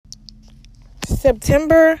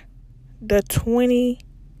September the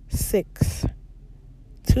 26th,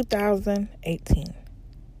 2018.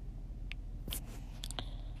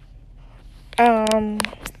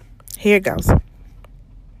 Here it goes.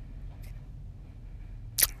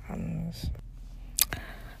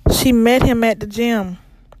 She met him at the gym.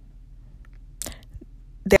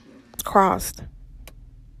 That was crossed.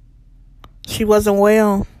 She wasn't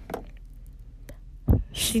well.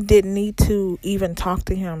 She didn't need to even talk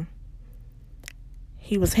to him.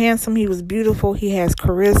 He was handsome. He was beautiful. He has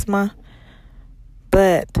charisma.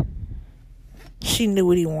 But she knew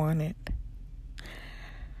what he wanted.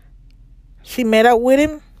 She met up with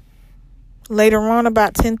him later on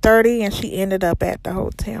about 10:30, and she ended up at the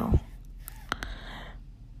hotel.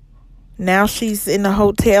 Now she's in the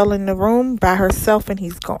hotel in the room by herself, and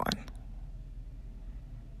he's gone.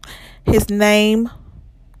 His name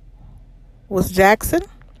was Jackson.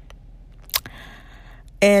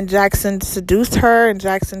 And Jackson seduced her, and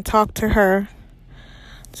Jackson talked to her.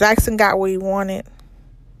 Jackson got what he wanted.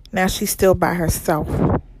 Now she's still by herself.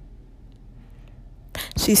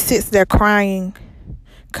 She sits there crying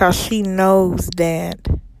because she knows that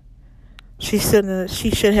she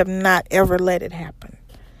should have not ever let it happen.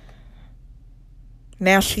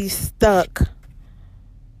 Now she's stuck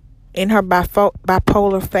in her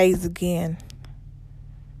bipolar phase again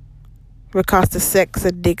because the sex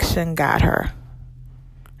addiction got her.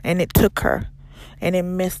 And it took her. And it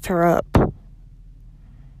messed her up.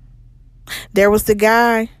 There was the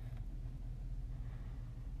guy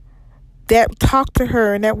that talked to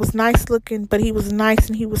her, and that was nice looking, but he was nice,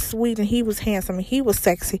 and he was sweet, and he was handsome, and he was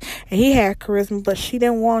sexy, and he had charisma, but she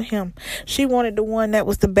didn't want him. She wanted the one that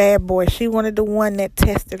was the bad boy. She wanted the one that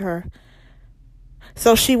tested her.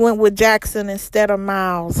 So she went with Jackson instead of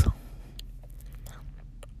Miles.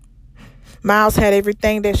 Miles had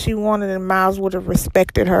everything that she wanted, and Miles would have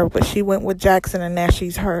respected her, but she went with Jackson, and now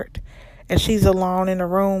she's hurt. And she's alone in the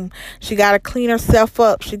room. She got to clean herself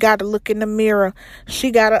up. She got to look in the mirror. She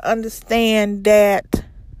got to understand that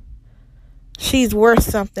she's worth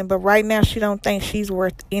something, but right now she don't think she's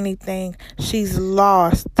worth anything. She's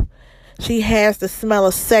lost. She has the smell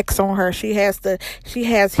of sex on her. She has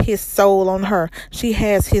his soul on her. She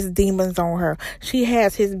has his demons on her. She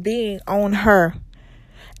has his being on her.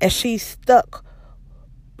 And she's stuck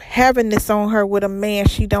having this on her with a man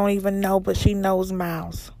she don't even know, but she knows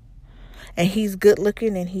Miles. And he's good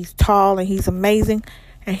looking, and he's tall, and he's amazing,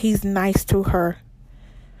 and he's nice to her.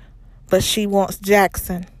 But she wants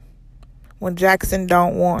Jackson when Jackson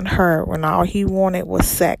don't want her, when all he wanted was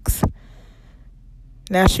sex.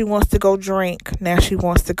 Now she wants to go drink. Now she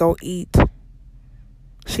wants to go eat.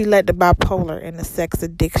 She let the bipolar and the sex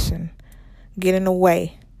addiction get in the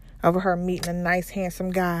way of her meeting a nice,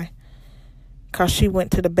 handsome guy, because she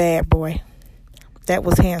went to the bad boy that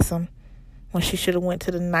was handsome when she should have went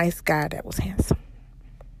to the nice guy that was handsome.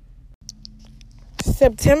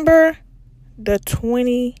 September the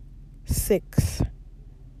 26th,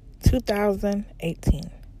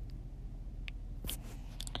 2018.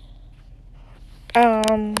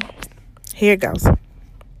 Here it goes.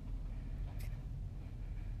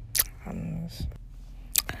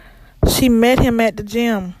 She met him at the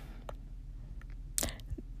gym.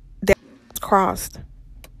 That was crossed.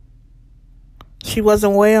 She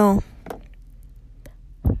wasn't well.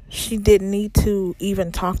 She didn't need to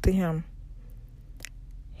even talk to him.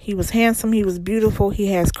 He was handsome. He was beautiful. He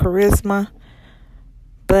has charisma.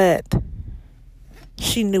 But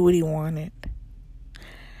she knew what he wanted.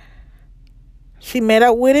 She met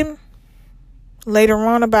up with him later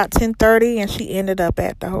on about 10:30, and she ended up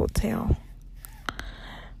at the hotel.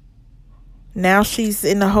 Now she's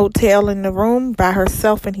in the hotel in the room by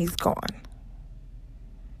herself, and he's gone.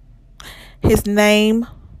 His name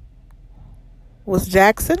was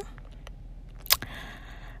Jackson.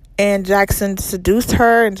 And Jackson seduced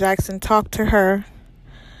her, and Jackson talked to her.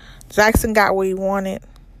 Jackson got what he wanted.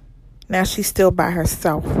 Now she's still by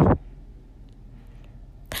herself.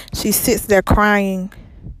 She sits there crying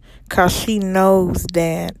because she knows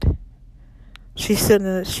that she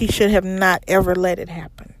should have not ever let it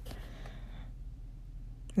happen.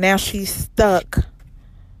 Now she's stuck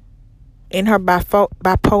in her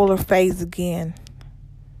bipolar phase again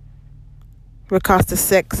because the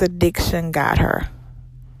sex addiction got her.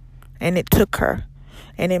 And it took her.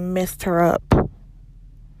 And it messed her up.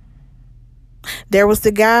 There was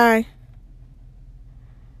the guy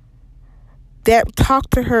that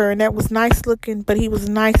talked to her, and that was nice looking, but he was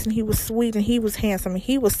nice, and he was sweet, and he was handsome, and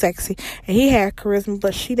he was sexy, and he had charisma,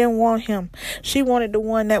 but she didn't want him. She wanted the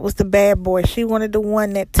one that was the bad boy. She wanted the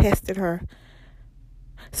one that tested her.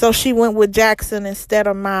 So she went with Jackson instead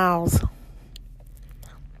of Miles.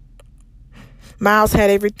 Miles had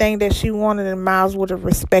everything that she wanted, and Miles would have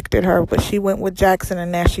respected her, but she went with Jackson,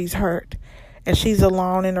 and now she's hurt. And she's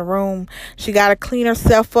alone in the room. She got to clean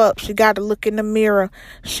herself up. She got to look in the mirror.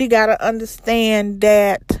 She got to understand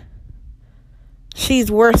that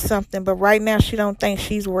she's worth something, but right now she don't think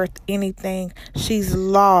she's worth anything. She's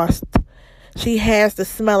lost. She has the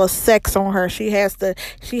smell of sex on her. She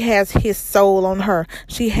has his soul on her.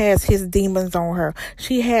 She has his demons on her.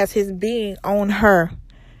 She has his being on her.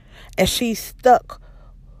 And she's stuck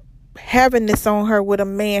having this on her with a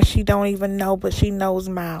man she don't even know, but she knows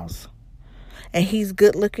Miles. And he's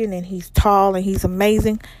good looking, and he's tall, and he's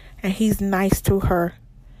amazing, and he's nice to her.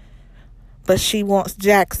 But she wants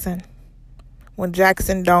Jackson when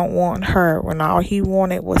Jackson don't want her, when all he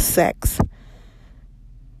wanted was sex.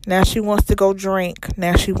 Now she wants to go drink.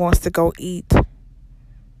 Now she wants to go eat.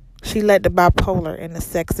 She let the bipolar and the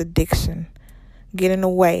sex addiction get in the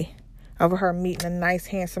way of her meeting a nice,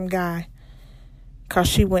 handsome guy, because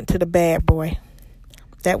she went to the bad boy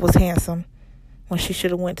that was handsome when she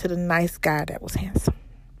should have went to the nice guy that was handsome.